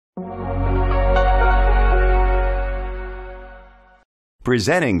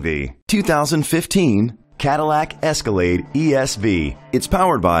Presenting the 2015 Cadillac Escalade ESV. It's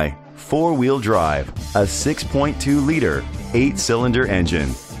powered by four-wheel drive, a 6.2-liter, 8-cylinder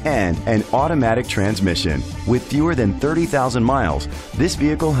engine, and an automatic transmission. With fewer than 30,000 miles, this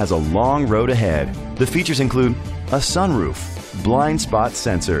vehicle has a long road ahead. The features include a sunroof, blind spot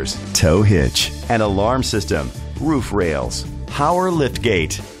sensors, tow hitch, an alarm system, roof rails, power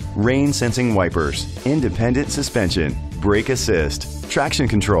liftgate, rain sensing wipers, independent suspension, brake assist, traction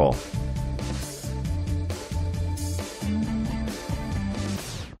control.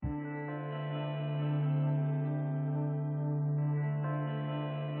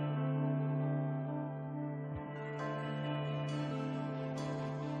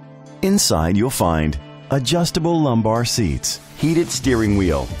 Inside you'll find adjustable lumbar seats, heated steering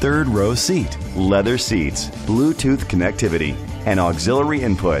wheel, third row seat, leather seats, Bluetooth connectivity, an auxiliary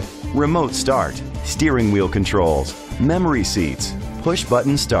input, remote start, steering wheel controls, memory seats, push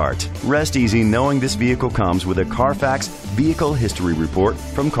button start. Rest easy knowing this vehicle comes with a Carfax Vehicle History Report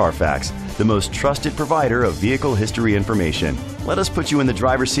from Carfax, the most trusted provider of vehicle history information. Let us put you in the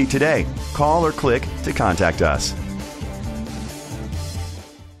driver's seat today. Call or click to contact us.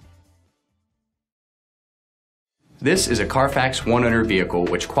 This is a Carfax one-owner vehicle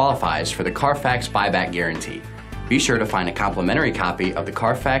which qualifies for the Carfax buyback guarantee. Be sure to find a complimentary copy of the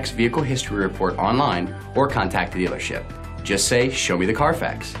Carfax Vehicle History Report online or contact the dealership. Just say, "Show me the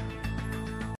Carfax."